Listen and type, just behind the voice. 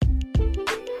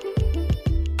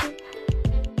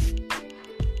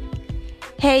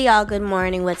Hey y'all, good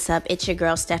morning. What's up? It's your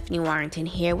girl Stephanie Warrington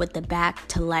here with the Back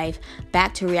to Life,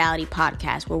 Back to Reality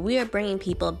podcast, where we are bringing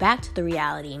people back to the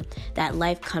reality that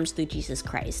life comes through Jesus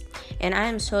Christ. And I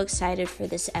am so excited for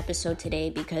this episode today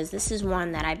because this is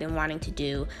one that I've been wanting to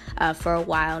do for a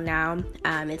while now.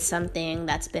 It's something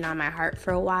that's been on my heart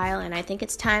for a while, and I think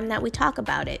it's time that we talk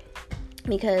about it.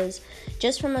 Because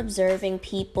just from observing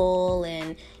people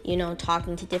and,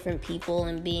 talking to different people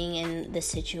and being in the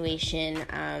situation,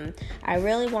 I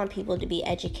really want people to be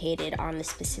educated on the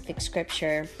specific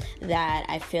scripture that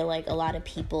I feel like a lot of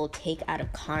people take out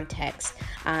of context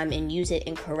and use it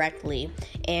incorrectly.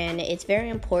 And it's very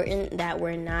important that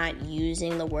we're not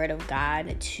using the word of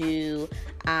God to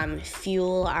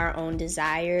fuel our own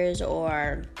desires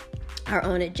or our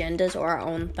own agendas or our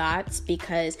own thoughts,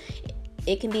 because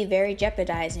it can be very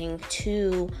jeopardizing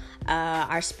to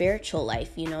our spiritual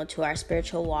life, to our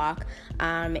spiritual walk,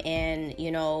 and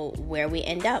where we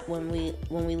end up when we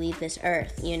leave this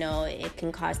earth. It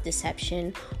can cause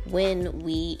deception when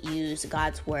we use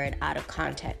God's word out of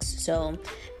context. So,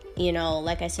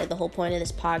 like I said, the whole point of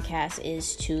this podcast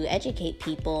is to educate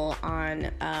people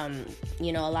on,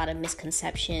 a lot of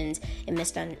misconceptions and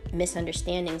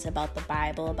misunderstandings about the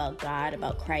Bible, about God,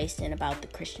 about Christ, and about the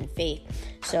Christian faith.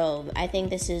 So I think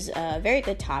this is a very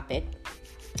good topic.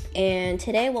 And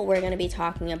today what we're going to be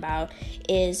talking about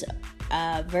is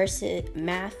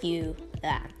Matthew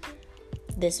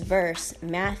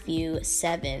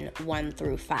 7, 1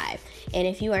 through 5. And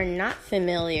if you are not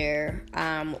familiar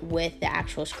with the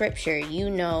actual scripture, you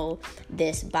know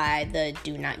this by the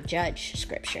do not judge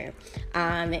scripture.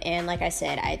 And like I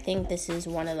said, I think this is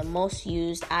one of the most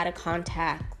used out of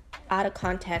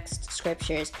context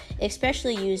scriptures,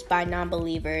 especially used by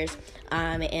non-believers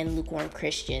and lukewarm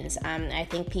Christians. I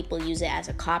think people use it as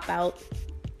a cop-out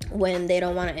when they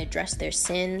don't want to address their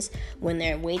sins, when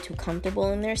they're way too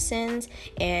comfortable in their sins,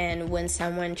 and when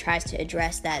someone tries to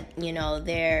address that,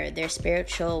 their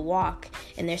spiritual walk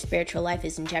and their spiritual life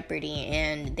is in jeopardy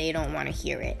and they don't want to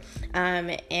hear it.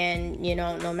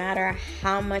 No matter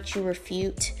how much you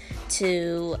refute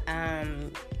to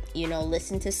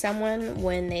listen to someone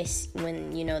when they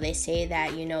say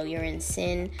that you're in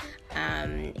sin,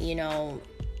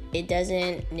 it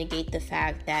doesn't negate the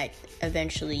fact that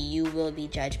eventually you will be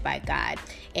judged by God.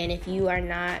 And if you are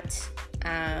not,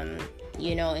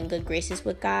 in good graces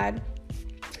with God,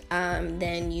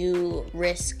 then you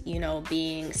risk,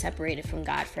 being separated from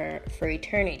God for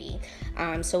eternity.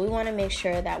 So we want to make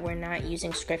sure that we're not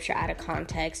using scripture out of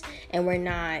context, and we're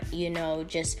not,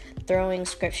 just throwing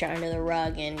scripture under the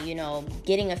rug and,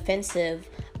 getting offensive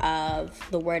of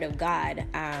the word of God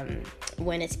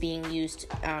when it's being used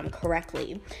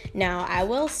correctly. Now, I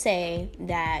will say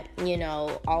that,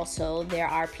 also there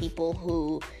are people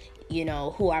who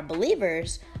are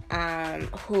believers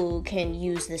who can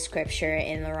use the scripture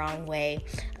in the wrong way.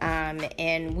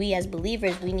 And we as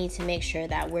believers, we need to make sure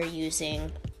that we're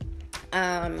using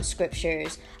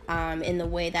scriptures in the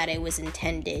way that it was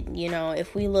intended.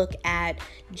 If we look at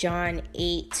John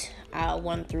 8,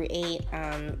 1 through 8,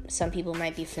 some people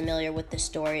might be familiar with the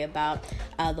story about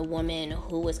the woman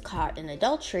who was caught in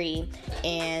adultery,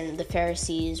 and the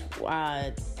Pharisees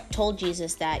told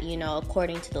Jesus that,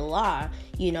 according to the law,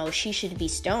 she should be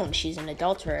stoned. She's an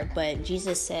adulterer. But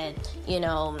Jesus said,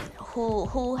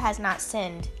 who has not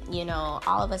sinned?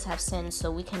 All of us have sinned,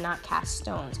 so we cannot cast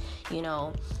stones,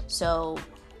 So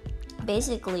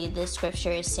basically, this scripture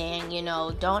is saying,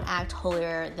 don't act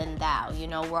holier than thou.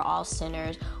 We're all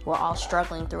sinners. We're all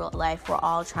struggling through life. We're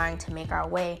all trying to make our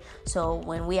way. So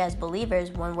when we as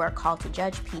believers, when we're called to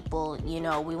judge people,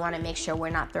 we want to make sure we're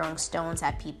not throwing stones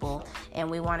at people. And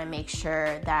we want to make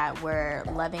sure that we're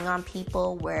loving on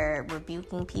people, we're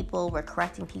rebuking people, we're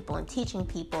correcting people and teaching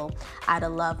people out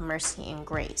of love, mercy, and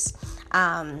grace.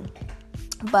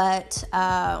 But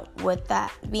with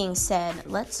that being said,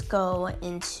 let's go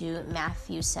into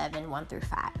Matthew 7, 1 through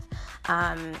 5.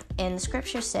 And the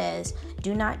scripture says,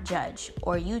 "Do not judge,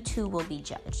 or you too will be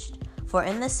judged. For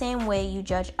in the same way you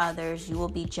judge others, you will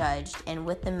be judged, and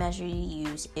with the measure you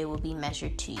use, it will be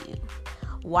measured to you.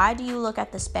 Why do you look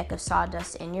at the speck of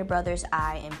sawdust in your brother's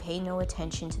eye and pay no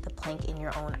attention to the plank in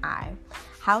your own eye?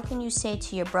 How can you say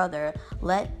to your brother,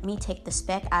 'Let me take the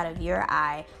speck out of your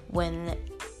eye,' when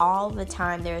all the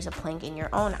time there is a plank in your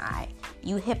own eye?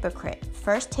 You hypocrite,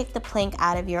 first take the plank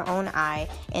out of your own eye,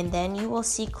 and then you will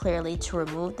see clearly to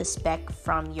remove the speck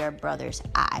from your brother's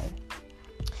eye."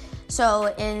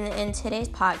 So in today's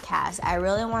podcast, I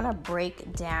really want to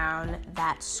break down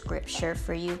that scripture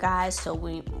for you guys, so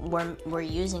we're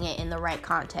using it in the right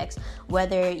context,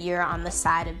 whether you're on the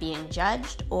side of being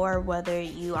judged or whether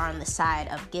you are on the side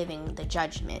of giving the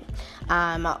judgment.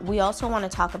 We also want to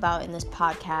talk about in this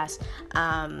podcast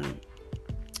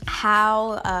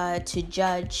how to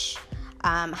judge,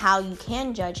 how you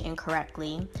can judge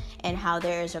incorrectly, and how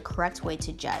there is a correct way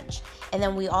to judge. And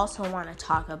then we also want to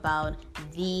talk about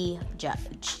the judge,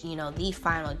 the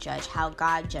final judge, how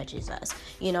God judges us.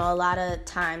 A lot of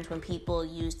times when people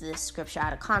use this scripture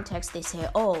out of context, they say,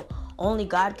 oh, only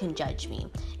God can judge me.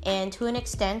 And to an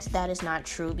extent, that is not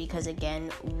true, because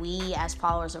again, we as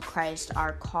followers of Christ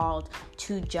are called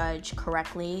to judge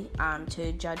correctly,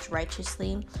 to judge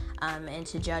righteously, and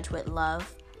to judge with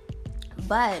love.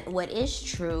 But what is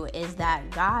true is that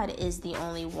God is the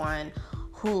only one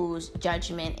whose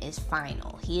judgment is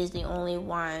final. He is the only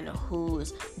one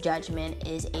whose judgment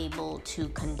is able to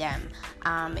condemn.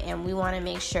 And we want to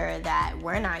make sure that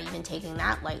we're not even taking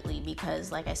that lightly,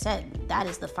 because like I said, that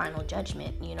is the final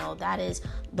judgment. That is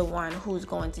the one who's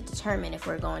going to determine if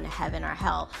we're going to heaven or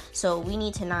hell. So we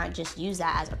need to not just use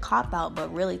that as a cop-out,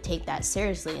 but really take that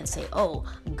seriously and say, oh,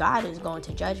 God is going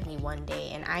to judge me one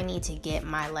day, and I need to get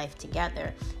my life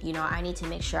together. I need to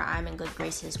make sure I'm in good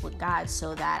graces with God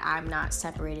so that I'm not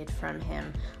separated from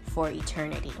him for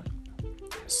eternity.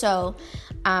 So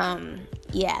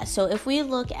so if we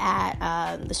look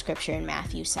at the scripture in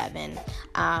Matthew 7,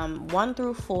 1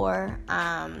 through 4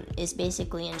 is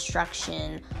basically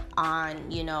instruction on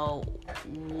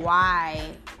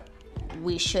why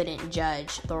we shouldn't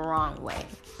judge the wrong way.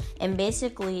 And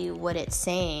basically what it's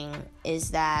saying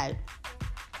is that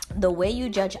the way you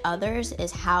judge others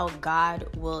is how God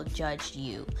will judge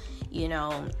you.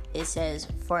 It says,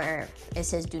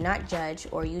 do not judge,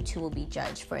 or you too will be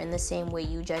judged. For in the same way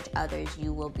you judge others,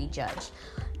 you will be judged.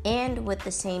 And with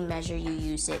the same measure you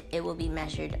use it, it will be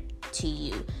measured to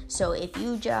you. So if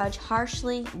you judge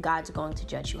harshly, God's going to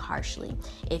judge you harshly.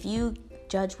 If you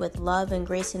judge with love and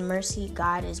grace and mercy,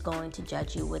 God is going to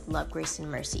judge you with love, grace,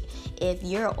 and mercy. If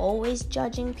you're always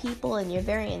judging people and you're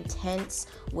very intense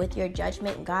with your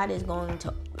judgment, God is going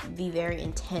to be very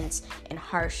intense and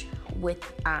harsh with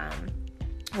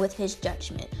his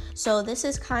judgment. So this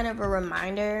is kind of a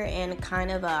reminder and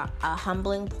kind of a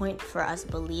humbling point for us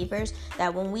believers,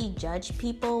 that when we judge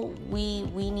people, we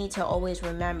need to always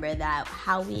remember that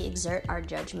how we exert our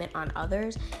judgment on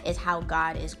others is how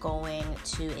God is going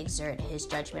to exert his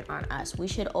judgment on us. We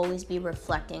should always be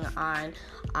reflecting on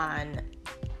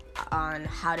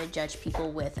how to judge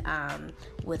people with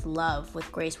love,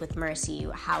 with grace, with mercy,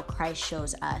 how Christ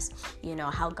shows us,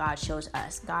 how God shows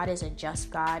us. God is a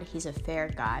just God. He's a fair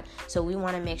God. So we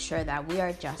want to make sure that we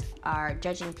are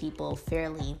judging people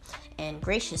fairly and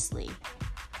graciously.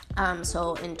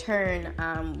 So in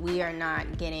turn, we are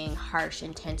not getting harsh,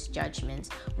 intense judgments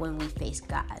when we face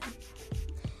God.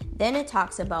 Then it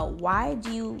talks about, why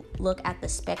do you look at the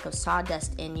speck of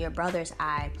sawdust in your brother's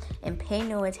eye and pay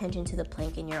no attention to the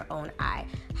plank in your own eye?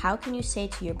 How can you say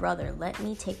to your brother, let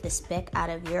me take the speck out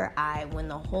of your eye, when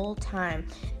the whole time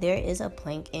there is a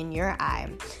plank in your eye?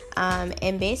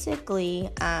 And basically,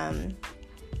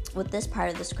 what this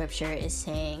part of the scripture is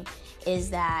saying is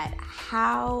that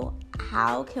how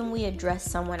can we address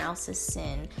someone else's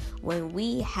sin when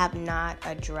we have not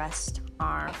addressed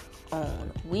our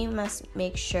own? We must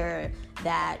make sure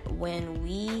that when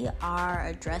we are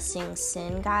addressing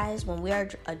sin, guys, when we are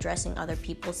addressing other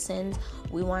people's sins,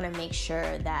 we want to make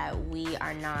sure that we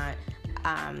are not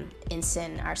in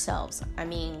sin ourselves. I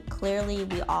mean, clearly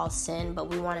we all sin, but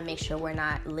we want to make sure we're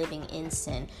not living in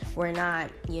sin. We're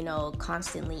not,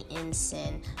 constantly in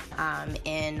sin,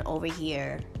 and over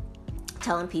here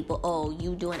telling people, oh,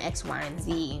 you doing X, Y, and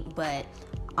Z, but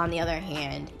on the other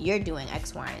hand, you're doing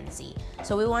X, Y, and Z.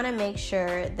 So we want to make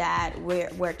sure that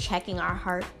we're checking our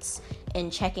hearts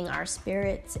and checking our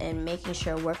spirits and making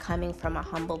sure we're coming from a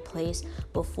humble place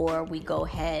before we go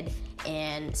ahead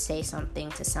and say something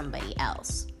to somebody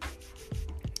else.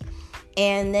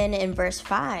 And then in verse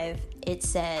 5, it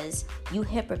says, you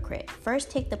hypocrite,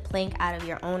 first take the plank out of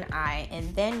your own eye,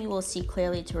 and then you will see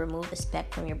clearly to remove the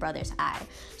speck from your brother's eye.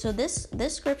 So this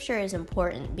scripture is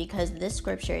important, because this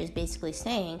scripture is basically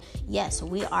saying, yes,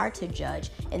 we are to judge,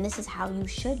 and this is how you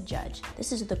should judge.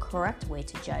 This is the correct way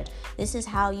to judge. This is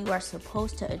how you are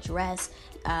supposed to address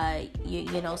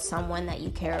someone that you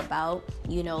care about,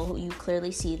 who you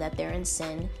clearly see that they're in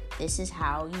sin. This is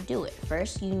how you do it.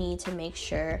 First, you need to make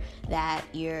sure that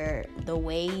the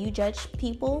way you judge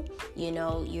people,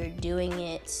 you're doing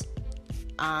it,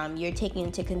 you're taking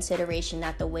into consideration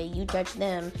that the way you judge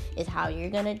them is how you're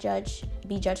going to judge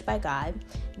be judged by God,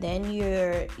 then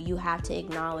you have to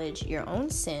acknowledge your own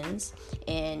sins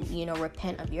and,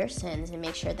 repent of your sins and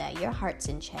make sure that your heart's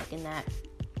in check and that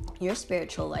your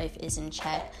spiritual life is in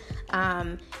check.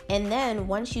 And then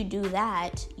once you do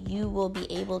that, you will be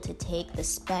able to take the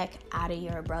speck out of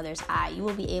your brother's eye. You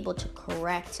will be able to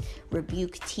correct,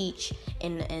 rebuke, teach,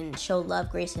 and show love,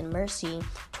 grace, and mercy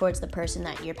towards the person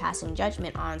that you're passing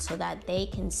judgment on, so that they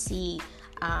can see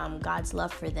God's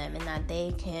love for them, and that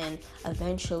they can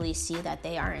eventually see that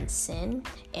they are in sin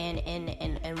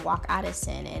and walk out of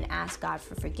sin and ask God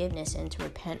for forgiveness and to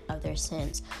repent of their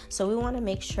sins. So we want to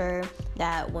make sure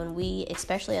that when we,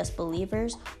 especially as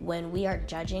believers, when we are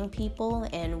judging people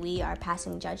and we are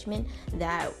passing judgment,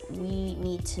 that we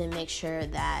need to make sure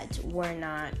that we're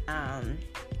not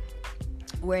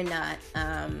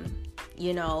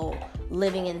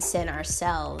living in sin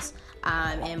ourselves.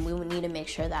 And we need to make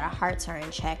sure that our hearts are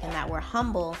in check and that we're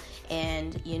humble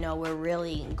and, we're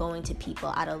really going to people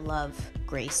out of love,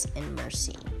 grace, and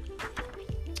mercy.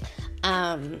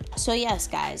 So yes,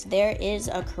 guys, there is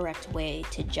a correct way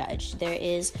to judge. There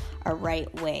is a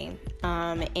right way.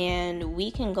 And we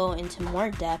can go into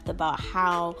more depth about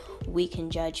how we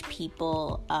can judge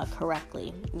people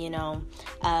correctly.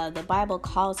 The Bible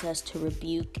calls us to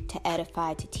rebuke, to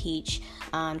edify, to teach,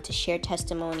 to share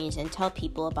testimonies and tell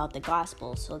people about the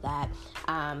gospel so that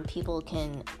people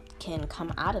can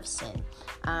come out of sin.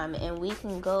 And we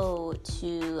can go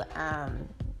to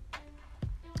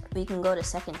 2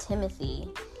 Timothy,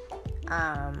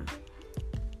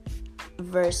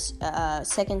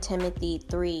 Second Timothy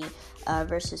 3,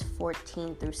 verses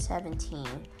 14 through 17.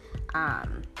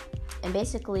 And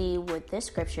basically what this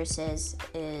scripture says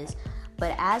is,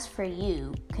 "But as for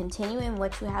you, continue in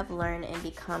what you have learned and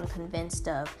become convinced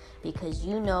of, because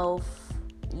you know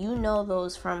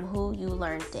those from who you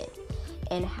learned it,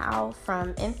 and how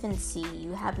from infancy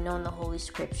you have known the Holy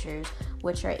Scriptures,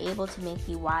 which are able to make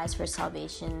you wise for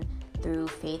salvation through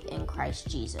faith in Christ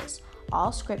Jesus.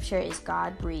 All Scripture is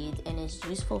God-breathed and is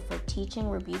useful for teaching,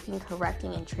 rebuking,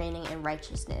 correcting, and training in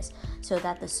righteousness, so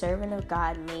that the servant of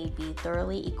God may be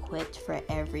thoroughly equipped for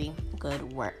every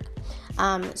good work."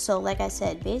 So like I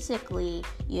said, basically,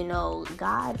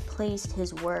 God placed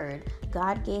His Word.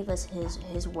 God gave us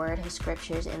His Word, His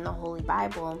Scriptures in the Holy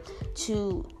Bible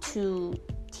to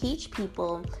teach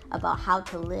people about how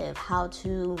to live, how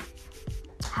to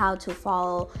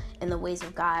follow in the ways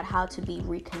of God, how to be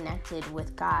reconnected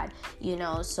with God,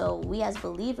 so we as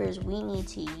believers, we need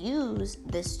to use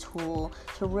this tool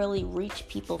to really reach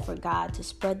people for God, to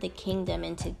spread the kingdom,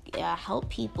 and to help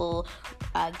people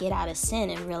get out of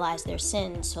sin and realize their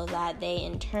sin, so that they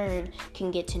in turn can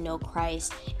get to know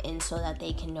Christ, and so that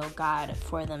they can know God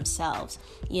for themselves.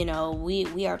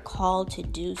 We are called to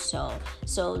do so.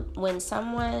 So when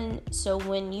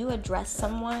you address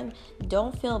someone,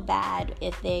 don't feel bad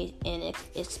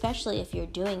especially if you're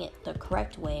doing it the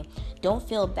correct way. Don't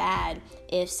feel bad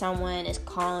if someone is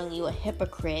calling you a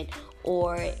hypocrite,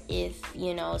 or if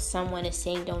someone is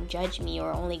saying don't judge me,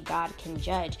 or only God can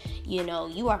judge.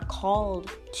 You are called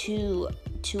to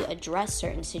address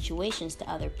certain situations to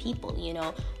other people.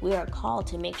 We are called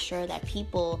to make sure that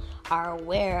people are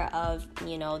aware of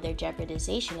their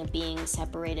jeopardization of being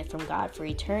separated from God for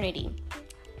eternity.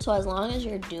 So as long as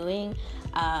you're doing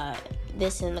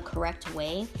this in the correct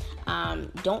way,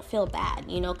 don't feel bad.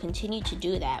 Continue to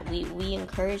do that. We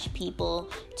encourage people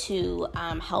to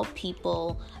help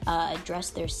people address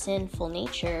their sinful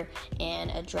nature and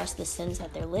address the sins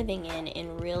that they're living in,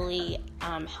 and really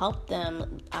help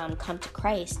them come to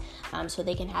Christ, so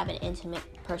they can have an intimate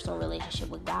personal relationship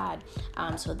with God,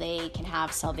 so they can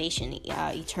have salvation,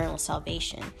 eternal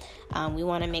salvation. We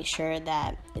want to make sure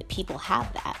that people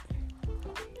have that.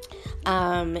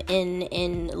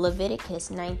 In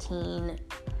Leviticus 19:15,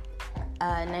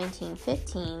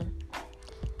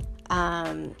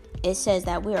 it says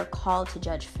that we are called to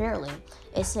judge fairly.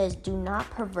 It says, "Do not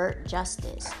pervert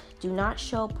justice. Do not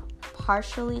show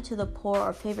partially to the poor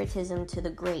or favoritism to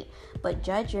the great, but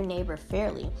judge your neighbor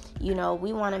fairly."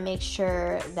 We want to make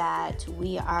sure that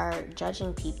we are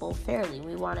judging people fairly.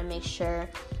 We want to make sure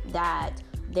that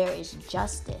there is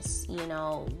justice,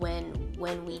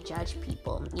 when we judge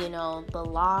people. The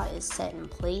law is set in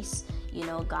place,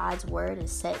 God's word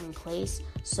is set in place,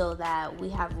 so that we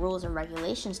have rules and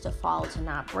regulations to follow, to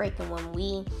not break. And when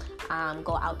we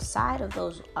go outside of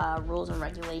those rules and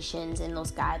regulations and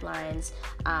those guidelines,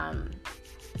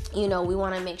 we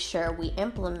want to make sure we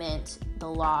implement the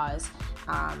laws,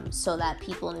 so that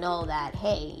people know that,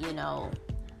 hey,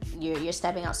 you're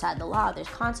stepping outside the law, there's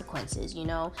consequences,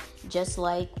 just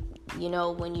like,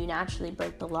 when you naturally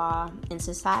break the law in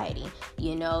society,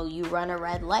 you run a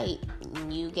red light,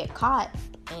 you get caught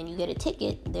and you get a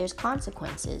ticket, there's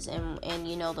consequences. And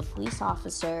the police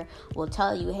officer will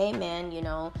tell you, hey man,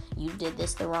 you did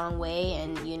this the wrong way,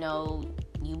 and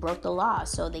you broke the law.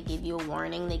 So they give you a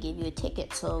warning, they give you a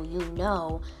ticket, so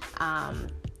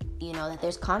that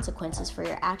there's consequences for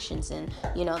your actions. And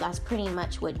that's pretty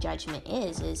much what judgment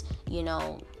is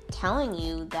telling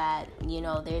you that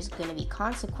there's going to be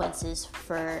consequences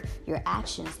for your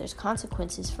actions. There's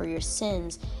consequences for your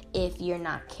sins if you're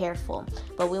not careful.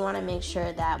 But we want to make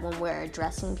sure that when we're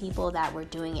addressing people, that we're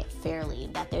doing it fairly,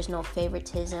 that there's no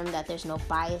favoritism, that there's no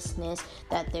biasness,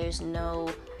 that there's no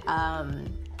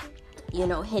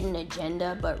hidden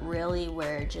agenda, but really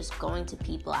we're just going to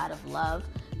people out of love,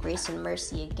 grace, and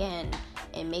mercy again,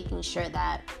 and making sure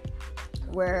that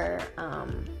we're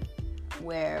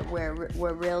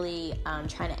really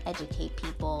trying to educate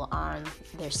people on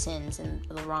their sins and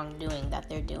the wrongdoing that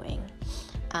they're doing.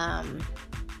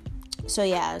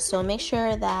 So make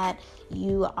sure that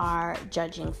you are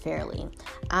judging fairly.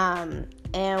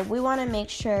 And we want to make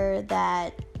sure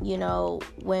that,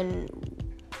 when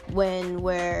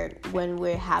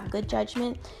we have good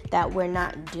judgment, that we're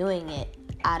not doing it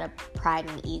out of pride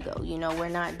and ego. We're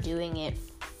not doing it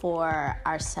for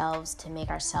ourselves to make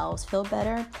ourselves feel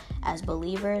better as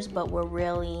believers, but we're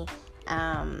really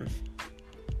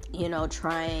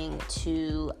trying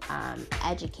to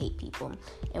educate people.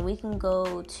 And we can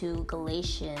go to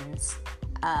Galatians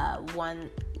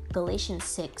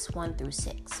 6, 1 through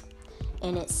 6.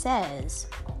 And it says,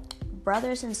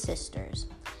 brothers and sisters,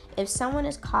 if someone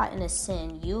is caught in a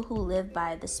sin, you who live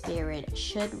by the Spirit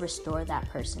should restore that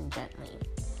person gently.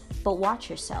 But watch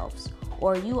yourselves,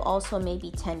 or you also may be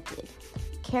tempted.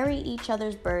 Carry each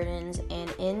other's burdens,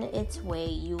 and in its way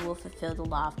you will fulfill the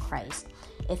law of Christ.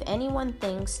 If anyone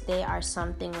thinks they are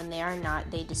something when they are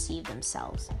not, they deceive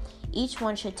themselves. Each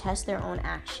one should test their own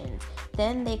actions.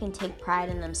 Then they can take pride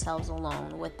in themselves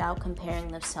alone, without comparing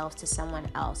themselves to someone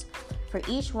else. For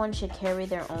each one should carry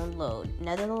their own load.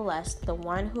 Nevertheless, the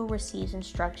one who receives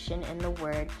instruction in the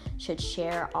word should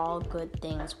share all good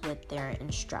things with their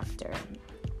instructor.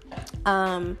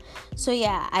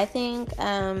 I think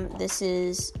this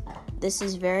is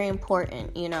very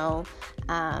important,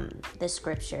 the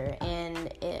scripture,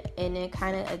 and it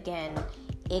kind of, again,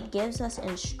 it gives us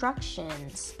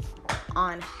instructions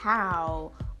on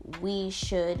how we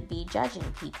should be judging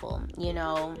people.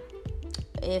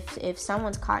 If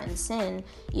someone's caught in sin,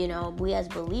 we as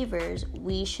believers,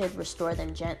 we should restore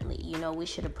them gently. We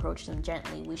should approach them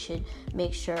gently. We should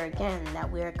make sure, again, that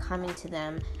we're coming to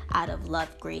them out of love,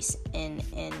 grace,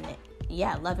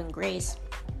 love and grace,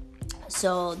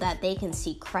 so that they can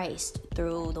see Christ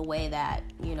through the way that,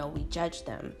 we judge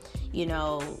them.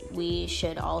 We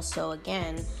should also,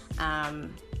 again,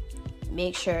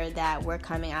 make sure that we're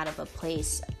coming out of a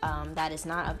place that is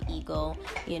not of ego,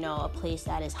 a place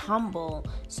that is humble,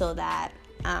 so that,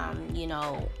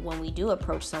 when we do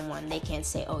approach someone, they can't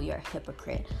say, oh, you're a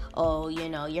hypocrite. Oh,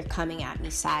 you're coming at me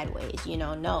sideways.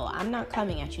 No, I'm not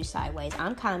coming at you sideways.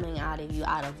 I'm coming out of you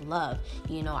out of love.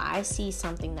 I see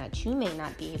something that you may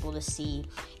not be able to see,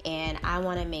 and I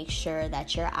want to make sure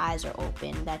that your eyes are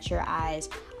open, that your eyes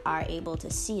are able to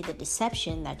see the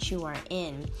deception that you are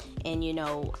in, and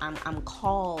I'm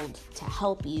called to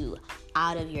help you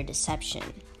out of your deception.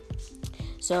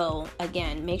 So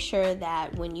again, make sure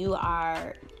that when you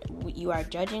are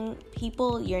judging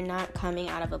people, you're not coming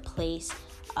out of a place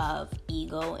of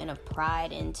ego and of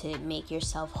pride and to make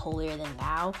yourself holier than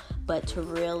thou, but to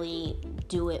really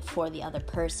do it for the other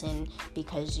person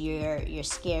because you're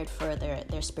scared for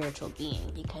their spiritual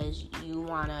being, because you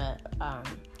want to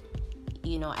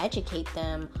educate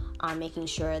them on making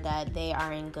sure that they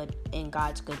are in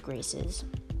God's good graces.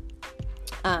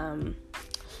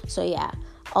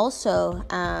 Also,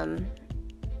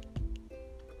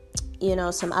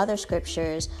 some other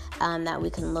scriptures that we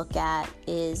can look at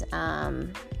is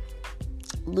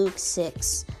Luke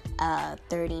 6,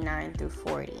 39 through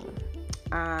 40.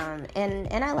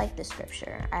 And I like this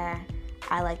scripture.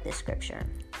 I like this scripture.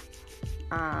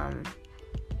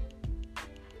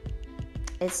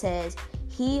 It says,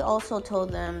 he also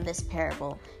told them this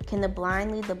parable. Can the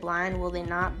blind lead the blind? Will they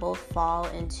not both fall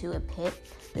into a pit?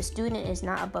 The student is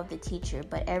not above the teacher,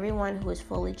 but everyone who is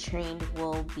fully trained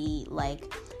will be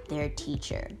like their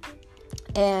teacher.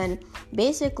 And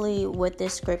basically what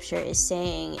this scripture is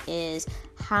saying is,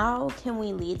 how can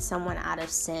we lead someone out of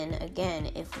sin again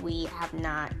if we have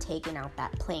not taken out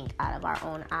that plank out of our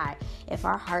own eye? If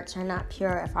our hearts are not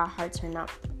pure, if our hearts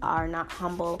are not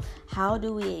humble, how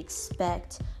do we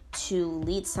expect to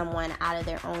lead someone out of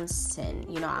their own sin.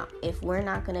 You know, if we're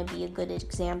not going to be a good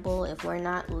example, if we're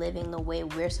not living the way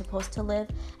we're supposed to live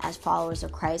as followers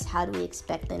of Christ, how do we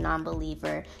expect the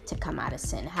non-believer to come out of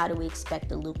sin? How do we expect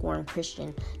the lukewarm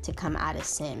Christian to come out of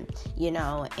sin? You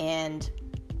know, and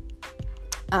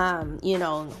you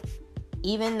know,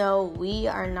 even though we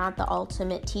are not the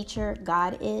ultimate teacher,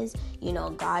 God is. You know,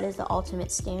 God is the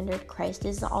ultimate standard. Christ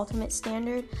is the ultimate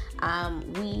standard.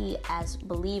 We as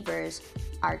believers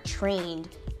are trained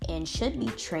and should be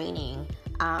training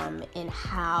in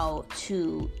how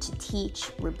to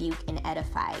teach, rebuke, and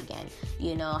edify again.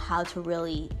 You know, how to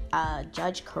really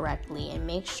judge correctly and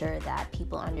make sure that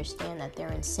people understand that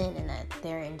they're in sin and that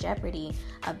they're in jeopardy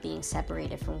of being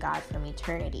separated from God from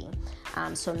eternity.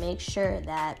 So make sure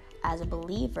that as a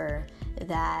believer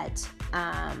that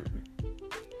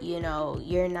you know,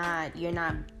 you're not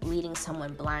leading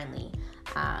someone blindly,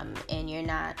 and you're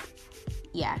not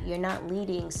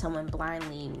leading someone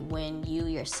blindly when you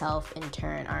yourself in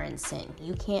turn are in sin.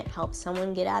 You can't help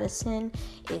someone get out of sin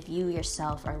if you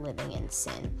yourself are living in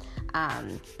sin.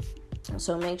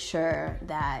 So make sure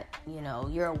that, you know,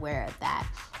 you're aware of that.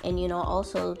 And, you know,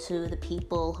 also to the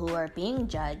people who are being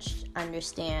judged,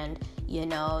 understand, you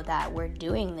know, that we're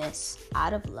doing this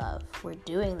out of love. We're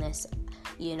doing this,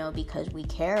 you know, because we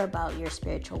care about your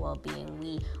spiritual well-being.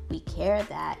 We care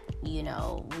that, you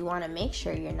know, we want to make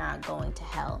sure you're not going to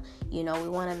hell. You know, we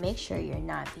want to make sure you're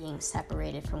not being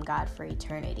separated from God for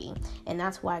eternity. And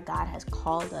that's why God has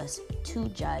called us to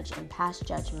judge and pass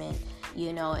judgment,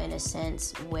 you know, in a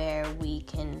sense where we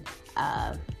can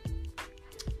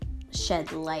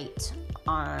shed light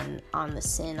on the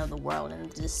sin of the world and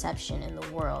the deception in the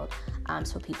world,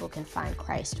 so people can find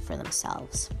Christ for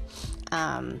themselves.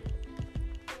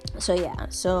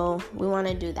 So we want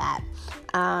to do that.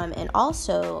 And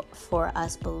also for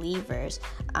us believers,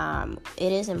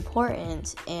 it is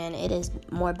important and it is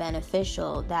more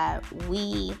beneficial that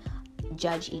we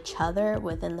judge each other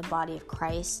within the body of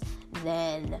Christ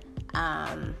than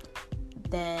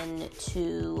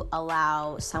to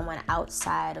allow someone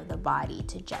outside of the body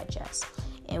to judge us.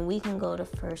 And we can go to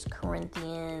 1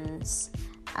 Corinthians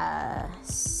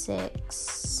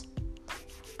 6,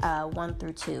 1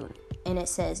 through 2. And it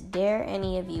says, "Dare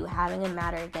any of you, having a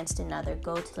matter against another,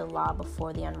 go to the law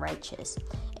before the unrighteous,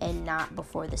 and not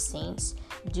before the saints?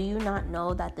 Do you not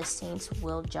know that the saints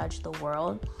will judge the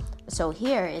world?" So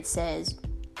here it says,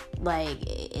 like,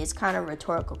 it's kind of a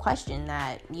rhetorical question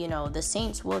that, you know, the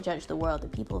saints will judge the world, the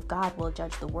people of God will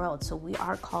judge the world, so we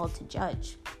are called to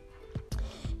judge.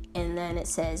 And then it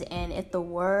says, "And if the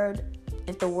world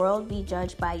be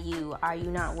judged by you, are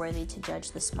you not worthy to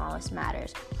judge the smallest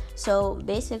matters?" So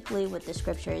basically what the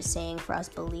scripture is saying for us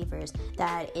believers,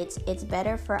 that it's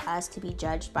better for us to be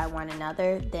judged by one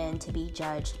another than to be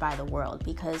judged by the world,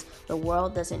 because the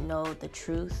world doesn't know the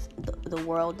truth. The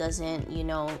world doesn't, you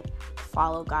know,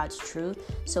 follow God's truth.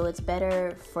 So it's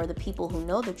better for the people who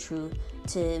know the truth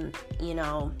to, you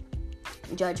know,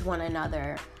 judge one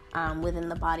another within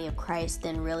the body of Christ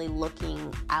than really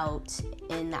looking out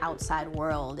in the outside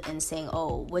world and saying,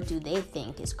 oh, what do they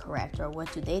think is correct, or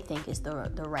what do they think is the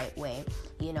right way?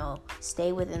 You know,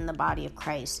 stay within the body of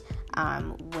Christ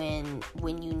when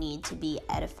you need to be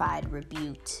edified,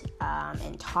 rebuked,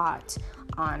 and taught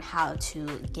on how to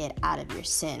get out of your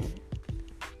sin.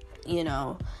 You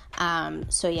know,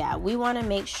 so yeah, we want to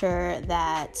make sure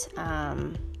that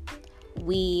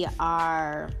we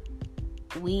are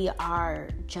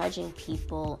judging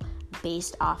people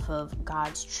based off of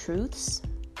God's truths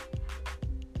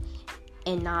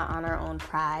and not on our own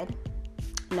pride,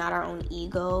 not our own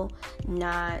ego,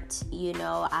 not, you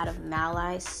know, out of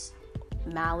malice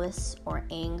or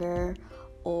anger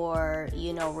or,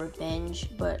 you know,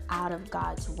 revenge, but out of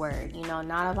God's word, you know,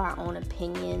 not of our own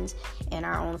opinions and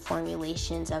our own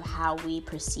formulations of how we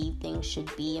perceive things should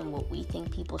be and what we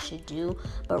think people should do,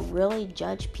 but really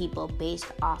judge people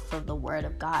based off of the word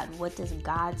of God. What does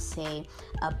God say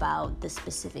about the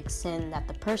specific sin that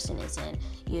the person is in,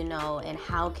 you know, and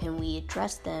how can we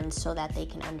address them so that they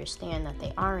can understand that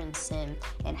they are in sin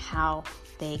and how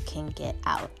they can get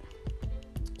out.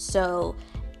 So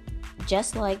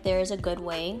just like there is a good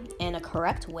way and a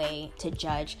correct way to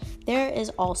judge, there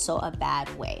is also a bad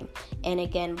way. And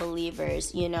again,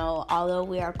 believers, you know, although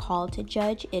we are called to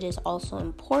judge, it is also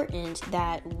important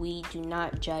that we do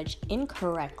not judge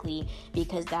incorrectly,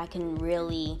 because that can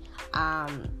really,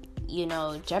 you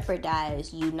know,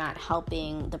 jeopardize you not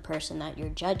helping the person that you're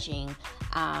judging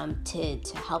to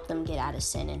help them get out of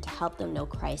sin and to help them know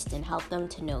Christ and help them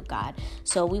to know God.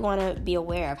 So we want to be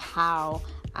aware of how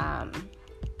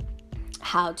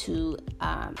how to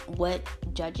what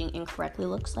judging incorrectly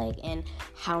looks like and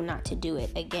how not to do it.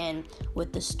 Again,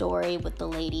 with the story with the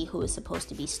lady who was supposed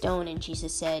to be stoned, and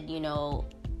Jesus said,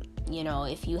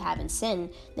 if you haven't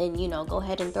sinned, then, go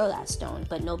ahead and throw that stone.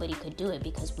 But nobody could do it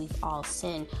because we've all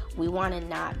sinned. We want to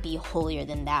not be holier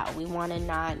than that. We want to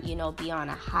not, be on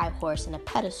a high horse and a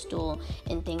pedestal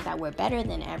and think that we're better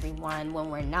than everyone when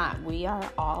we're not. We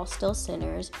are all still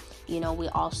sinners. We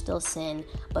all still sin.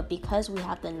 But because we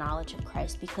have the knowledge of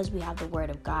Christ, because we have the word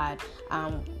of God,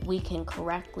 we can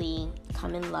correctly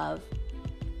come in love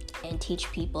and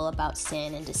teach people about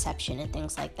sin and deception and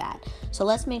things like that. So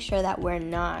let's make sure that we're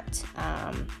not,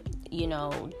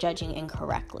 judging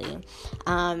incorrectly.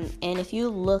 And if you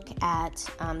look at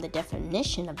the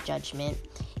definition of judgment,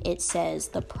 it says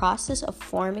the process of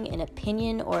forming an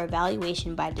opinion or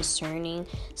evaluation by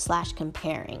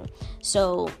discerning/comparing.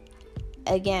 So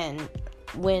again,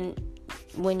 when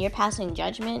you're passing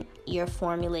judgment, you're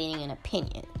formulating an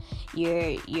opinion.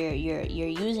 You're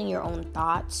using your own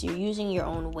thoughts, you're using your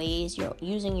own ways, you're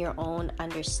using your own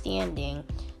understanding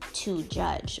to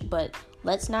judge. But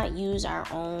let's not use our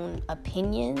own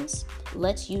opinions.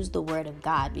 Let's use the word of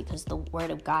God, because the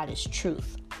word of God is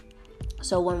truth.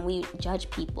 So when we judge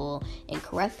people and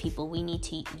correct people, we need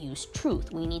to use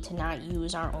truth. We need to not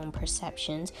use our own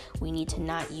perceptions. We need to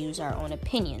not use our own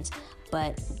opinions,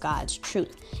 but God's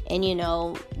truth. And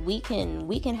we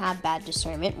can have bad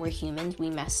discernment. We're humans, we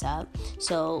mess up.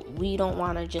 So we don't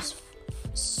want to just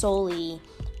solely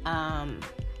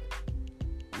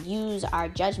use our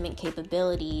judgment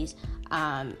capabilities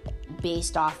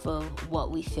based off of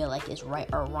what we feel like is right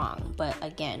or wrong. But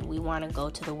again, we want to go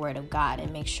to the word of God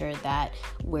and make sure that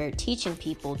we're teaching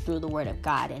people through the word of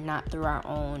God and not through our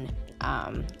own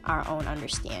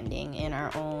understanding and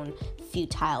our own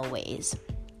futile ways.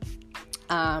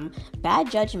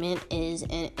 Bad judgment is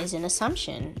an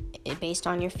assumption based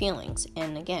on your feelings,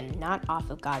 and again, not off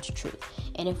of God's truth.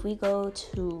 And if we go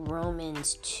to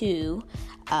Romans 2,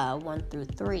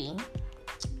 1-3,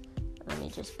 let me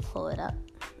just pull it up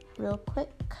real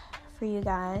quick for you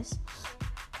guys.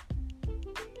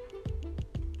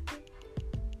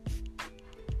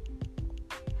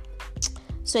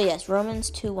 So yes, Romans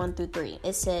 2, 1-3.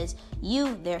 It says,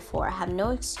 "You, therefore, have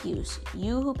no excuse,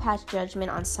 you who pass judgment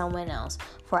on someone else.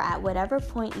 For at whatever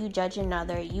point you judge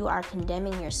another, you are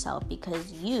condemning yourself,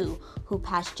 because you who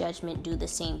pass judgment do the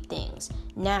same things.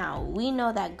 Now, we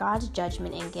know that God's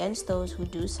judgment against those who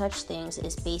do such things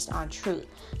is based on truth.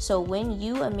 So when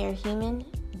you, a mere human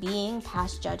being,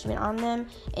 pass judgment on them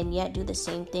and yet do the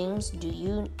same things, do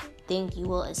you think you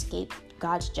will escape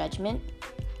God's judgment?"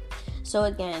 So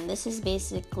again, this is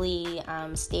basically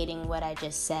stating what I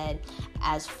just said,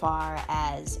 as far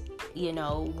as,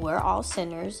 we're all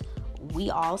sinners, we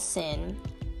all sin.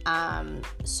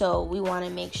 So we want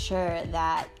to make sure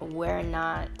that we're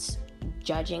not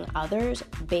judging others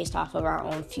based off of our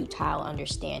own futile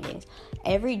understandings.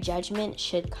 Every judgment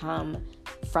should come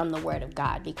from the word of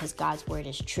God, because God's word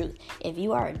is truth. If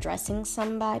you are addressing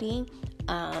somebody,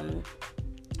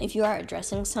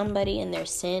 in their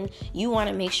sin, you want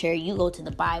to make sure you go to the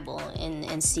Bible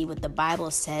and see what the Bible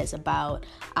says about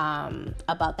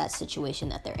that situation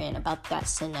that they're in, about that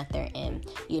sin that they're in.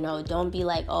 Don't be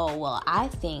like, oh, well, I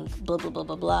think blah, blah, blah,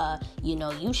 blah, blah.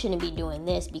 You shouldn't be doing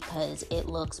this because it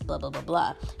looks blah, blah, blah,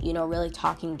 blah. Really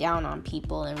talking down on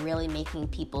people and really making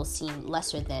people seem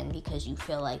lesser than because you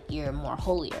feel like you're more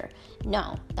holier.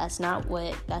 No, that's not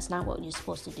what you're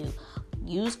supposed to do.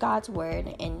 Use God's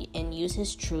word and use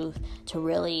his truth to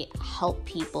really help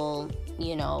people,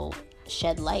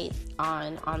 shed light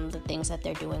on the things that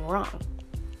they're doing wrong.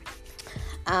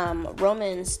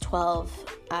 Romans 12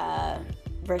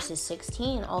 verses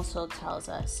 16 also tells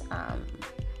us,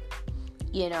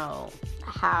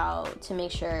 how to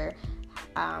make sure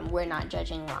we're not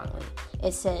judging wrongly.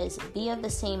 It says, "Be of the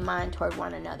same mind toward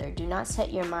one another. Do not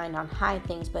set your mind on high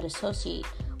things, but associate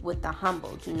with the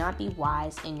humble. Do not be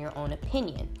wise in your own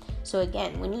opinion." So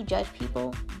again, when you judge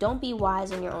people, don't be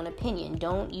wise in your own opinion.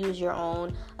 Don't use your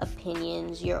own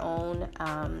opinions, your own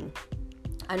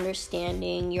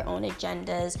understanding, your own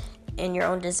agendas, and your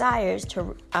own desires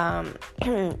to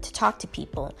talk to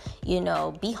people.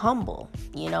 Be humble.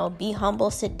 Be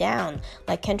humble. Sit down.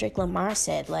 Like Kendrick Lamar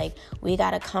said, we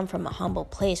gotta come from a humble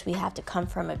place. We have to come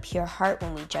from a pure heart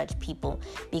when we judge people,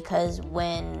 because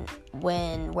when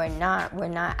we're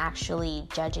not actually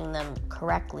judging them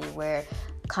correctly. We're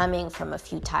coming from a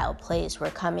futile place.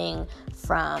 We're coming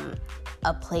from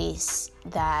a place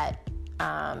that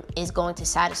is going to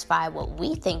satisfy what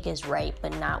we think is right,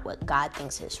 but not what God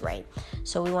thinks is right.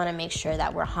 So we want to make sure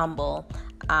that we're humble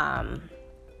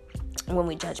when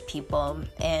we judge people,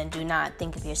 and do not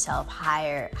think of yourself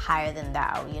higher than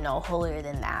thou, holier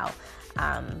than thou,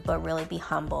 but really be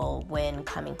humble when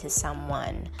coming to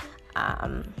someone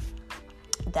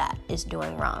that is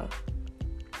doing wrong.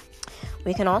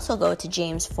 We can also go to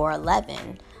James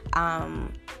 4:11,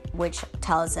 which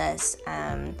tells us,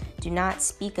 do not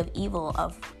speak of evil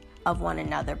of one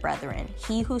another, brethren.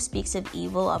 He who speaks of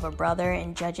evil of a brother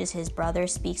and judges his brother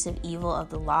speaks of evil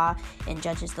of the law and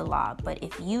judges the law. But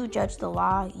if you judge the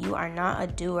law, you are not a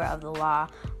doer of the law,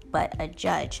 but a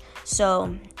judge.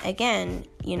 So again,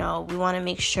 we want to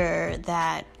make sure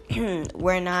that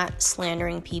we're not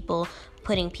slandering people,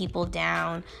 putting people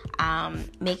down,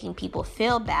 making people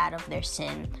feel bad of their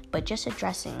sin, but just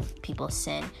addressing people's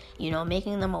sin,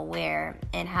 making them aware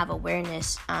and have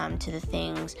awareness to the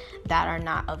things that are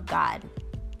not of God.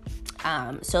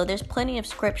 So there's plenty of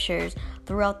scriptures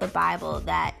throughout the Bible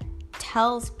that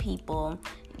tells people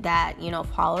that,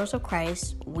 followers of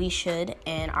Christ, we should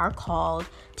and are called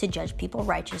to judge people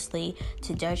righteously,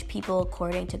 to judge people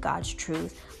according to God's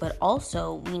truth, but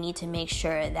also we need to make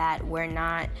sure that we're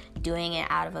not doing it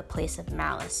out of a place of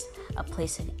malice, a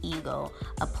place of ego,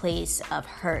 a place of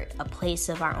hurt, a place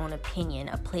of our own opinion,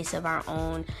 a place of our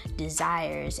own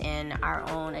desires and our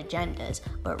own agendas,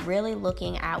 but really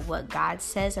looking at what God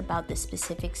says about the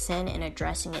specific sin and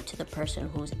addressing it to the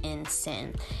person who's in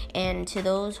sin. And to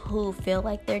those who feel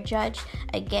like they're judged,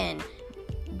 again,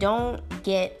 don't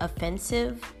get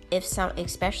offensive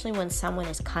especially when someone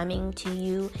is coming to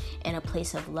you in a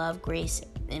place of love, grace,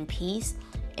 and peace,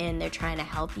 and they're trying to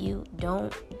help you.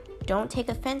 Don't take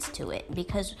offense to it,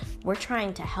 because we're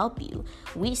trying to help you.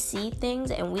 We see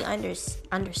things and we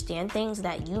understand things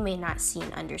that you may not see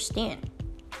and understand.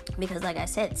 Because like I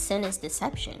said, sin is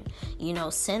deception.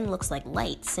 Sin looks like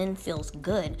light. Sin feels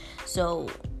good. So,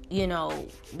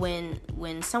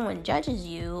 when someone judges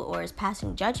you or is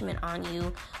passing judgment on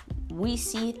you, we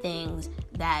see things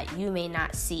that you may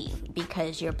not see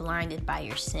because you're blinded by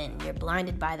your sin. You're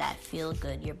blinded by that feel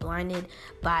good. You're blinded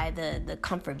by the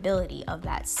comfortability of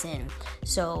that sin.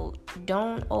 So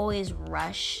don't always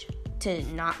rush to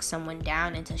knock someone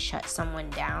down and to shut someone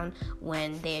down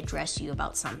when they address you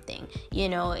about something.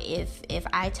 If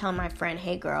I tell my friend,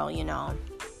 hey girl,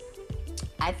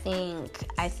 I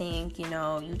think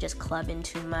you just clubbing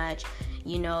too much.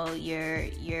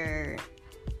 Your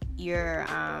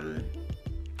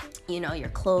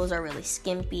clothes are really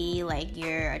skimpy, like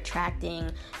you're attracting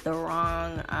the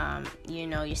wrong,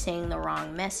 you're saying the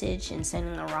wrong message and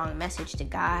sending the wrong message to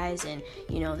guys, and,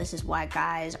 this is why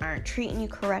guys aren't treating you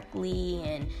correctly,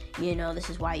 and,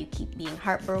 this is why you keep being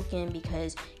heartbroken,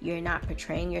 because you're not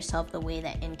portraying yourself the way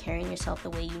that, and carrying yourself the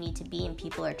way you need to be, and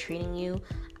people are treating you,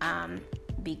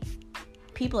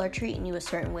 people are treating you a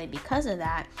certain way because of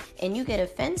that, and you get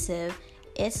offensive.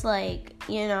 It's like,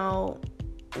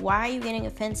 why are you getting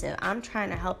offensive? I'm trying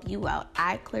to help you out.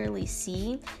 I clearly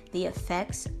see the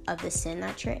effects of the sin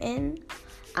that you're in.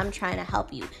 I'm trying to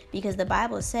help you, because the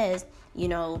Bible says,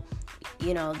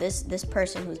 this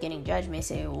person who's getting judged may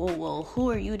say, oh, well, who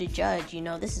are you to judge?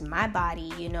 This is my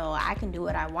body. I can do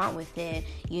what I want with it.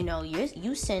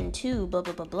 You sin too, blah,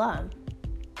 blah, blah, blah.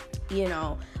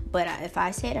 But if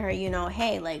I say to her,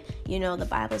 hey, the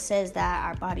Bible says that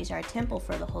our bodies are a temple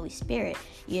for the Holy Spirit.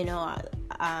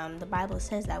 The Bible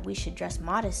says that we should dress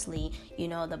modestly.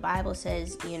 The Bible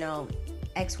says,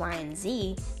 X, Y, and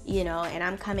Z, and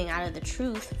I'm coming out of the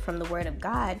truth from the Word of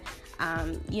God,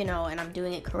 and I'm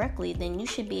doing it correctly, then you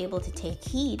should be able to take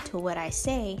heed to what I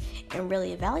say and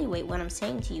really evaluate what I'm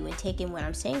saying to you and take in what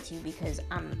I'm saying to you, because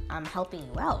I'm helping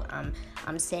you out.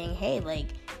 I'm saying, hey,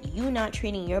 you not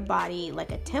treating your body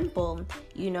like a temple,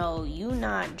 you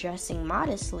not dressing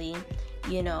modestly,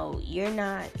 you're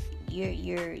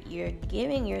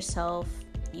giving yourself,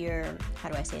 you're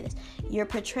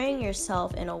portraying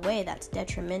yourself in a way that's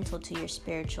detrimental to your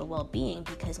spiritual well-being,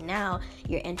 because now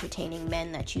you're entertaining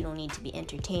men that you don't need to be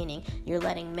entertaining. You're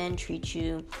letting men treat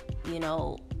you,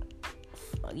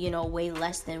 way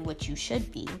less than what you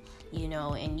should be,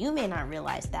 and you may not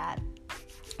realize that.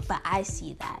 But I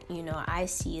see that, I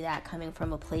see that coming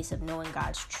from a place of knowing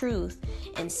God's truth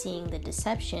and seeing the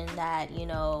deception that,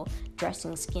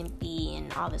 dressing skimpy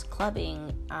and all this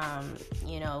clubbing,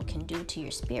 can do to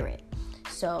your spirit.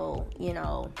 So,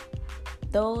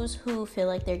 those who feel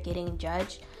like they're getting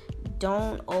judged,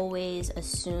 don't always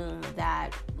assume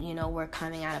that, we're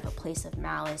coming out of a place of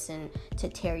malice and to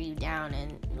tear you down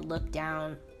and look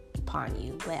down upon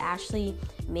you. But actually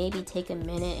maybe take a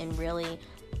minute and really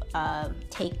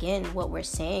take in what we're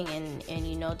saying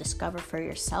and discover for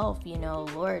yourself,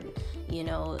 Lord,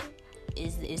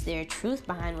 is there truth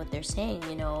behind what they're saying?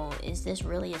 Is this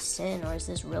really a sin, or is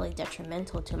this really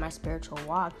detrimental to my spiritual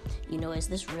walk? Is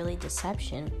this really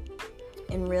deception?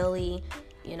 And really,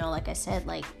 like I said,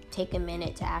 like, take a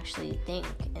minute to actually think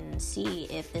and see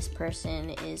if this person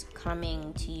is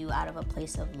coming to you out of a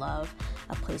place of love,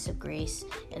 a place of grace,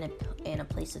 and a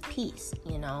place of peace.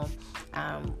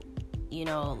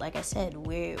 Like I said,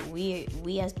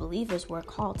 we as believers, we're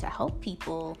called to help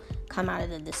people come out of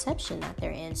the deception that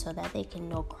they're in, so that they can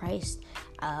know Christ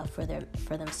for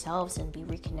themselves and be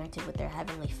reconnected with their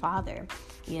heavenly Father.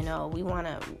 We want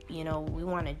to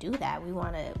do that. We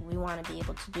want to be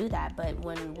able to do that. But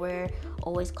when we're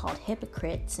always called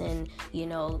hypocrites and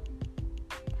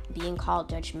being called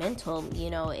judgmental,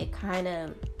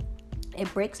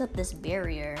 it breaks up this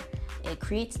barrier. It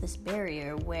creates this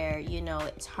barrier where,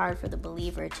 it's hard for the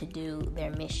believer to do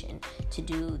their mission, to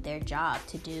do their job,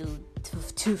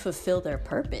 to fulfill their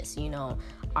purpose.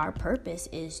 Our purpose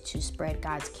is to spread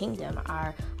God's kingdom.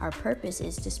 Our purpose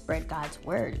is to spread God's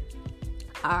word.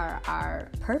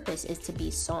 Our purpose is to be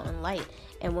salt and light.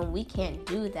 And when we can't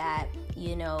do that,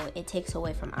 it takes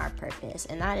away from our purpose.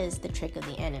 And that is the trick of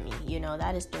the enemy.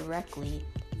 That is directly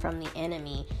from the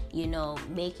enemy,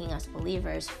 making us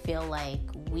believers feel like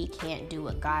we can't do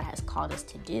what God has called us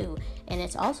to do. And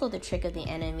it's also the trick of the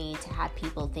enemy to have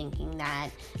people thinking that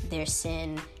their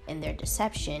sin and their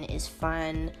deception is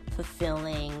fun,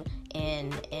 fulfilling,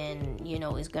 and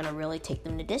is going to really take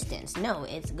them the distance. No,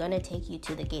 it's going to take you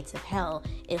to the gates of hell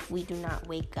if we do not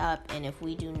wake up and if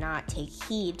we do not take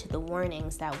heed to the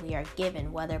warnings that we are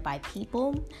given, whether by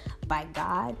people, by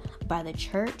God, by the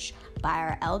church, by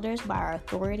our elders, by our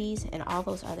authorities, and all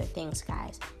those other things,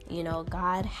 guys.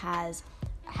 God has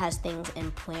things in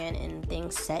plan and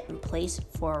things set in place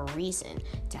for a reason,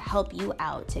 to help you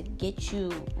out, to get you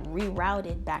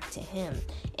rerouted back to Him.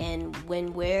 And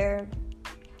when we're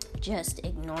just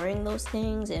ignoring those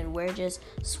things and we're just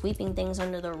sweeping things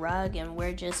under the rug and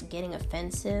we're just getting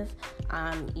offensive,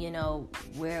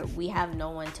 we have no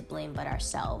one to blame but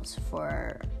ourselves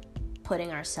for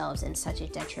putting ourselves in such a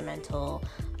detrimental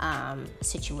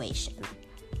situation.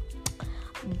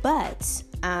 But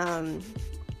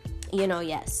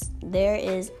yes, there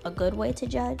is a good way to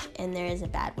judge and there is a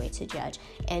bad way to judge.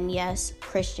 And yes,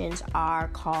 Christians are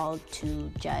called to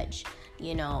judge.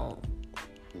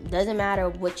 Doesn't matter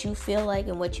what you feel like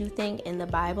and what you think. In the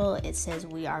Bible, it says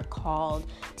we are called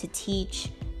to teach,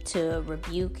 to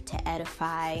rebuke, to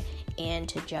edify, and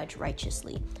to judge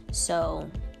righteously.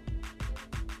 So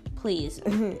please,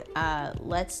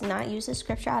 let's not use the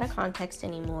scripture out of context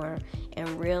anymore, and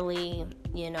really,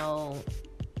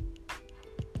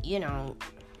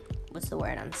 what's the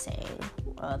word I'm saying?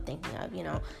 Thinking of,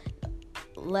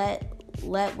 let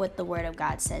what the word of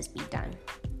God says be done.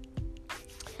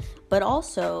 But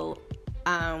also,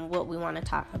 what we want to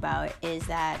talk about is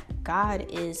that God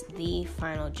is the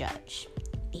final judge.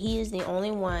 He is the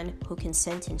only one who can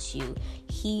sentence you.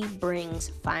 He brings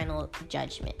final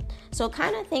judgment. So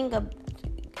kind of think of,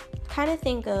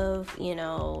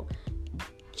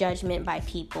 judgment by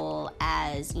people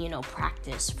as,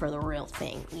 practice for the real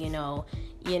thing.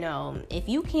 If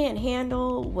you can't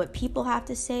handle what people have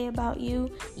to say about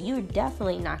you, you're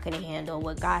definitely not going to handle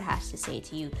what God has to say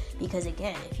to you. Because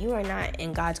again, if you are not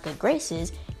in God's good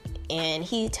graces and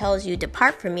He tells you,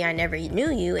 depart from me, I never knew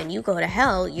you, and you go to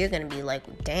hell, you're going to be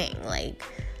like, dang, like,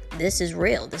 this is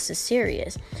real, this is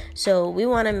serious. So we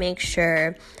want to make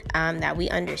sure that we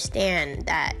understand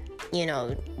that,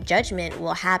 judgment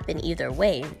will happen either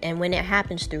way. And when it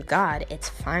happens through God, it's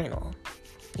final.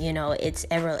 It's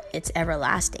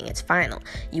everlasting. It's final.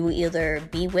 You will either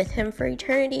be with Him for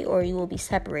eternity or you will be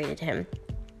separated Him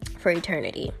for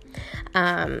eternity.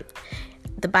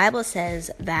 The Bible says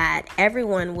that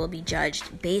everyone will be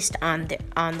judged based on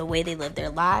the way they live their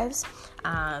lives,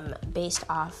 based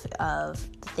off of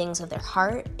the things of their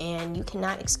heart, and you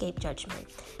cannot escape judgment.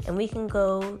 And we can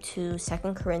go to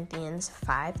 2 Corinthians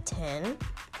 5:10.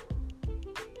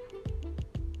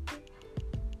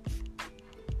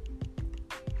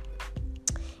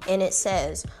 And it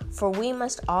says, for we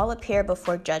must all appear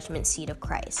before judgment seat of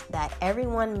Christ, that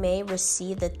everyone may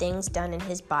receive the things done in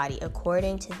his body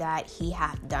according to that he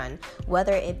hath done,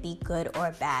 whether it be good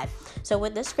or bad. So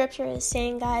what this scripture is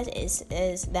saying, guys,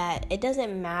 is that it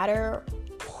doesn't matter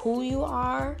who you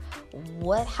are,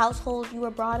 what household you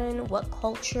were brought in, what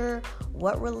culture,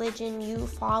 what religion you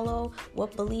follow,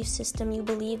 what belief system you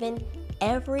believe in.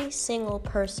 Every single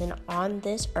person on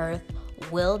this earth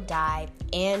will die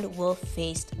and will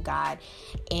face God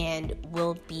and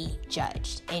will be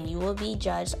judged. And you will be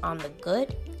judged on the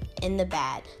good and the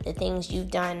bad, the things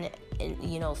you've done,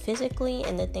 physically,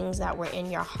 and the things that were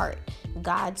in your heart.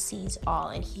 God sees all,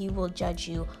 and he will judge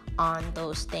you on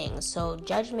those things. So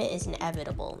judgment is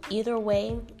inevitable. Either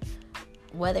way,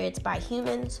 whether it's by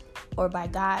humans or by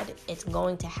God, it's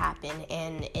going to happen,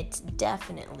 and it's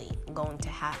definitely going to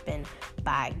happen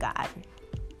by God.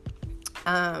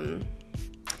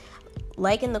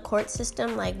 Like in the court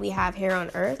system, like we have here on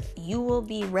earth, you will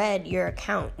be read your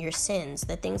account, your sins,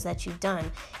 the things that you've done,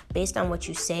 based on what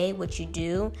you say, what you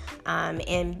do,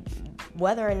 and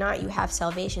whether or not you have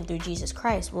salvation through Jesus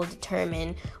Christ will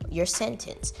determine your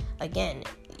sentence. Again,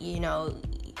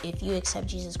 if you accept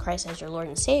Jesus Christ as your Lord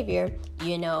and Savior,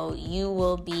 you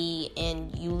will be,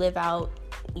 and you live out,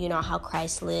 how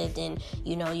Christ lived, and,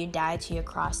 you die to your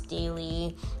cross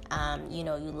daily, you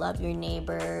love your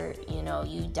neighbor,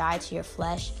 you die to your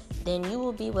flesh, then you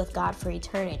will be with God for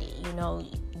eternity.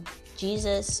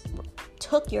 Jesus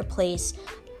took your place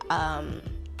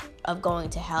of going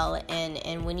to hell,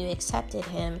 and when you accepted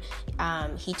him,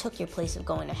 he took your place of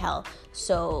going to hell.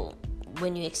 So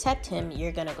when you accept him,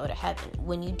 you're going to go to heaven.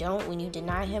 When you don't, when you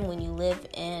deny him, when you live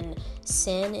in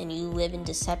sin and you live in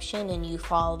deception and you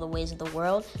follow the ways of the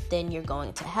world, then you're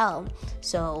going to hell.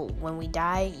 So when we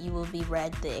die, you will be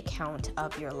read the account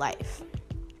of your life.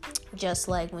 Just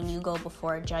like when you go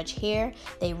before a judge here,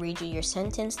 they read you your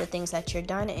sentence, the things that you're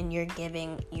done, and you're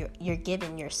given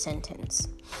your sentence.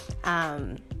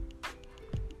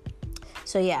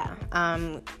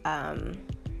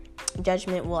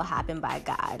 Judgment will happen by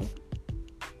God.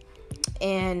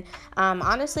 And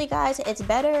honestly, guys, it's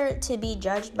better to be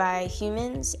judged by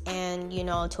humans and,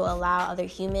 to allow other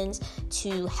humans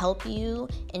to help you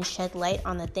and shed light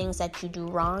on the things that you do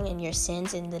wrong and your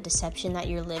sins and the deception that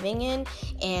you're living in,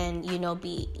 and,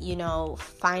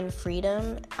 find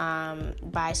freedom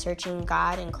by searching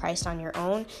God and Christ on your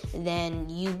own, than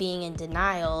you being in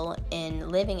denial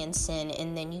and living in sin,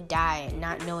 and then you die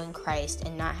not knowing Christ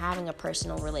and not having a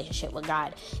personal relationship with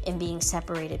God and being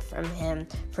separated from him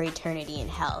for eternity in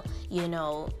hell.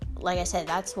 Like I said,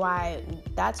 that's why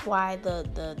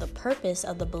the purpose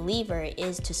of the believer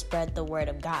is to spread the word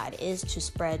of God, is to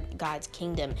spread God's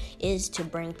kingdom, is to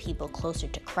bring people closer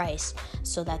to Christ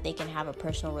so that they can have a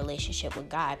personal relationship with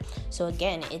God. So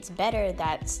again, it's better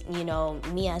that,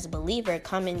 me as a believer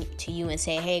coming to you and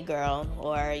say, hey girl,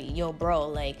 or yo bro,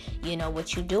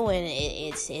 what you doing,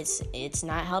 it's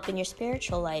not helping your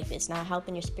spiritual life, it's not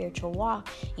helping your spiritual walk,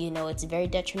 it's very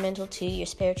detrimental to your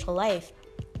spiritual life,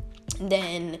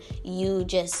 than you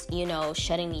just,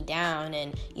 shutting me down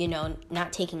and,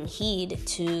 not taking heed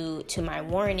to my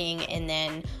warning. And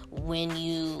then when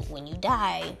you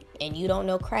die and you don't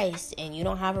know Christ and you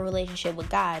don't have a relationship with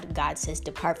God, God says,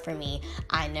 depart from me,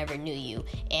 I never knew you,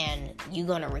 and you're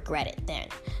going to regret it then.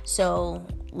 So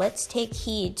let's take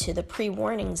heed to the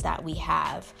pre-warnings that we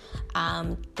have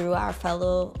through our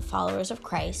fellow followers of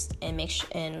Christ,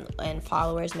 and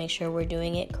followers, make sure we're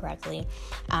doing it correctly,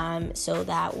 so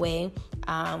that way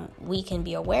we can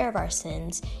be aware of our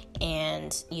sins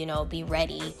and be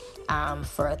ready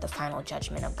for the final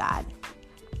judgment of God.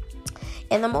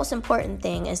 And the most important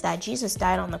thing is that Jesus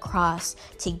died on the cross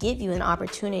to give you an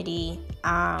opportunity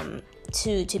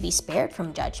to be spared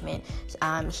from judgment.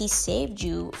 He saved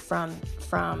you from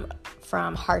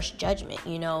harsh judgment.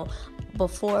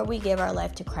 Before we give our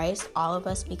life to Christ, all of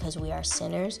us, because we are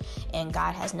sinners and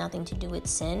God has nothing to do with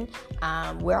sin,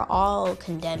 we're all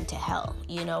condemned to hell.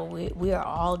 We are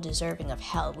all deserving of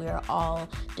hell. We are all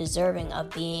deserving of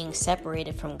being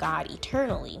separated from God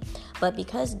eternally. But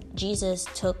because Jesus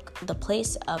took the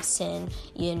place of sin,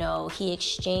 he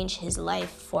exchanged his life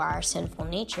for our sinful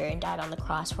nature and died on the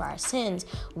cross for our sins,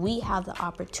 we have the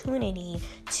opportunity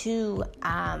to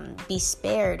be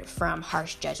spared from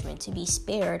harsh judgment, to be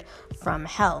spared from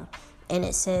hell. And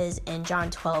it says in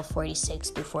John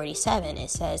 12:46-47,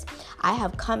 it says, I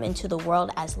have come into the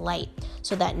world as light,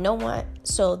 so that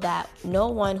no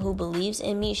one who believes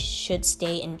in me should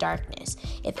stay in darkness.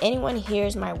 If anyone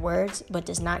hears my words but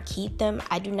does not keep them,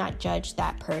 I do not judge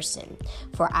that person.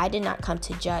 For I did not come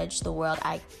to judge the world,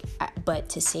 but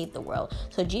to save the world.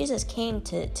 So Jesus came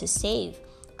to save.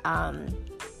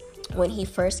 When he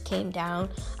first came down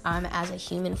as a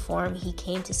human form, he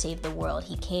came to save the world.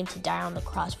 He came to die on the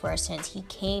cross for our sins. He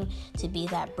came to be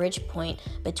that bridge point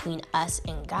between us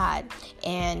and God.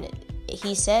 And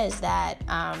he says that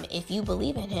if you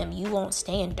believe in him, you won't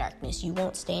stay in darkness. You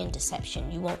won't stay in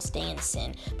deception. You won't stay in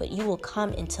sin. But you will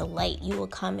come into light. You will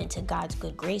come into God's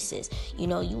good graces. You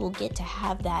will get to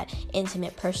have that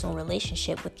intimate personal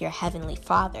relationship with your heavenly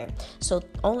Father. So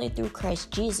only through Christ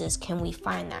Jesus can we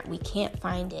find that. We can't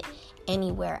find it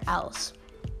anywhere else.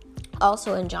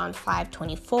 Also in John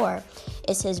 5:24,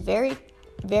 it says, very,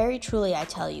 very truly I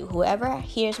tell you, whoever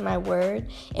hears my word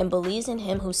and believes in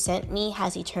him who sent me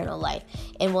has eternal life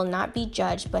and will not be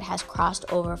judged, but has crossed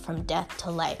over from death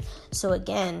to life. So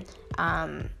again,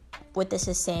 what this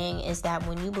is saying is that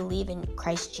when you believe in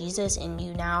Christ Jesus and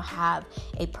you now have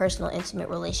a personal, intimate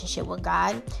relationship with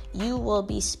God, you will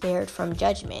be spared from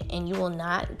judgment, and you will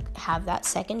not have that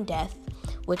second death,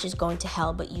 which is going to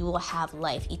hell, but you will have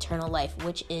life, eternal life,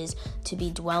 which is to be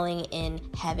dwelling in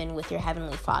heaven with your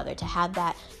heavenly Father, to have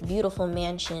that beautiful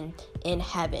mansion in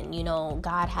heaven. You know,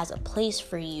 God has a place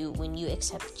for you when you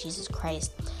accept Jesus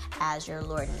Christ as your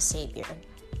Lord and Savior.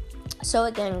 So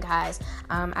again, guys,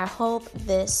 I hope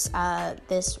this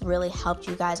really helped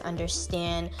you guys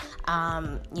understand,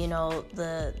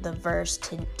 the verse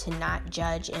to not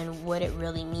judge and what it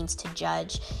really means to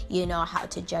judge. You know, how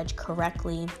to judge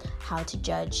correctly, how to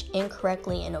judge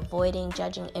incorrectly, and avoiding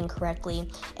judging incorrectly,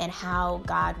 and how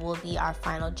God will be our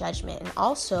final judgment, and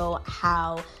also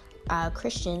how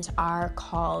Christians are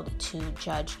called to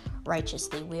judge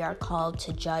righteously. We are called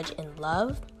to judge in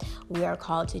love. We are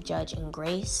called to judge in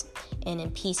grace and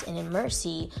in peace and in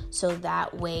mercy, so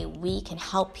that way we can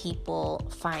help people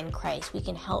find Christ. We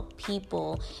can help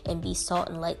people and be salt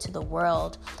and light to the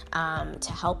world,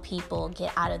 to help people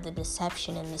get out of the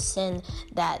deception and the sin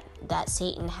that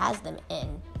Satan has them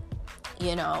in.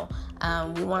 You know,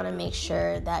 we want to make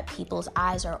sure that people's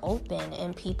eyes are open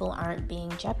and people aren't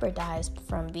being jeopardized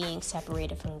from being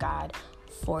separated from God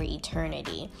for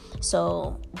eternity.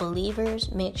 So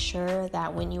believers, make sure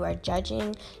that when you are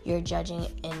judging, you're judging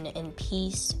in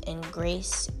peace, in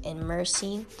grace, in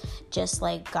mercy, just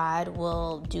like God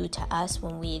will do to us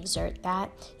when we exert that.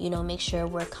 You know, make sure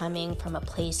we're coming from a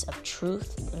place of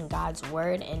truth in God's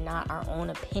word and not our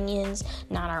own opinions,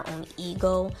 not our own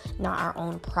ego, not our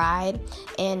own pride.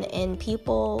 And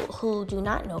people who do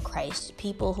not know Christ,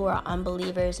 people who are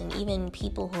unbelievers, and even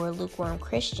people who are lukewarm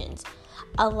Christians,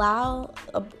 allow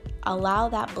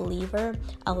that believer,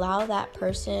 allow that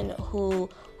person who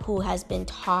has been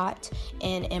taught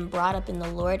and brought up in the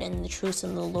Lord and the truths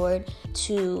in the Lord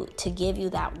to give you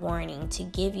that warning, to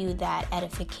give you that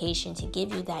edification, to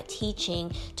give you that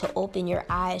teaching, to open your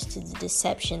eyes to the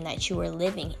deception that you are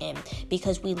living in,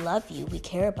 because we love you, we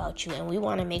care about you, and we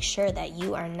want to make sure that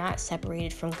you are not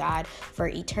separated from God for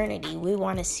eternity. We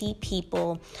want to see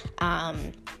people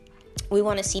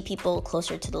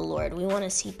closer to the Lord. We want to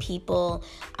see people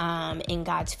in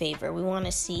God's favor. We want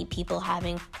to see people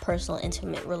having personal,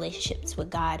 intimate relationships with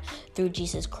God through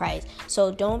Jesus Christ.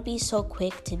 So don't be so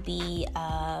quick to be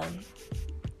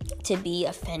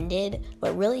offended,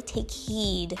 but really take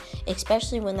heed,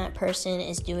 especially when that person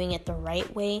is doing it the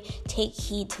right way. Take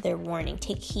heed to their warning.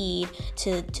 Take heed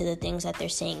to the things that they're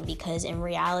saying, because in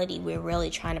reality, we're really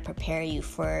trying to prepare you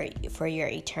for your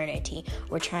eternity.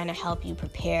 We're trying to help you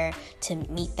prepare to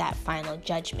meet that final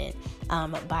judgment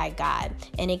by God.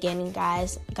 And again,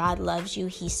 guys, God loves you.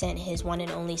 He sent his one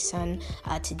and only son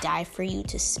to die for you,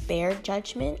 to spare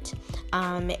judgment.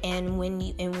 And when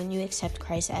you accept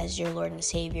Christ as your Lord and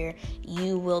Savior,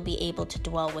 you will be able to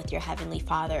dwell with your heavenly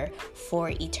Father for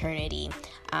eternity.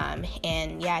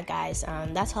 And yeah, guys,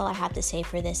 that's all I have to say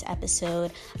for this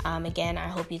episode. Again, I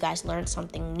hope you guys learned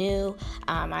something new.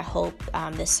 I hope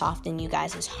this softened you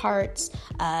guys' hearts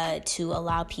to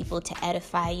allow people to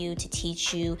edify you, to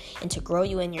teach you, and to grow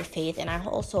you in your faith. And I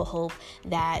also hope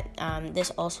that this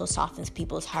also softens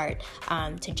people's heart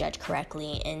to judge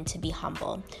correctly and to be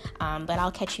humble. But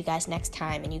I'll catch you guys next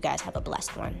time, and you guys have a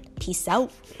blessed one. Peace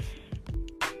out.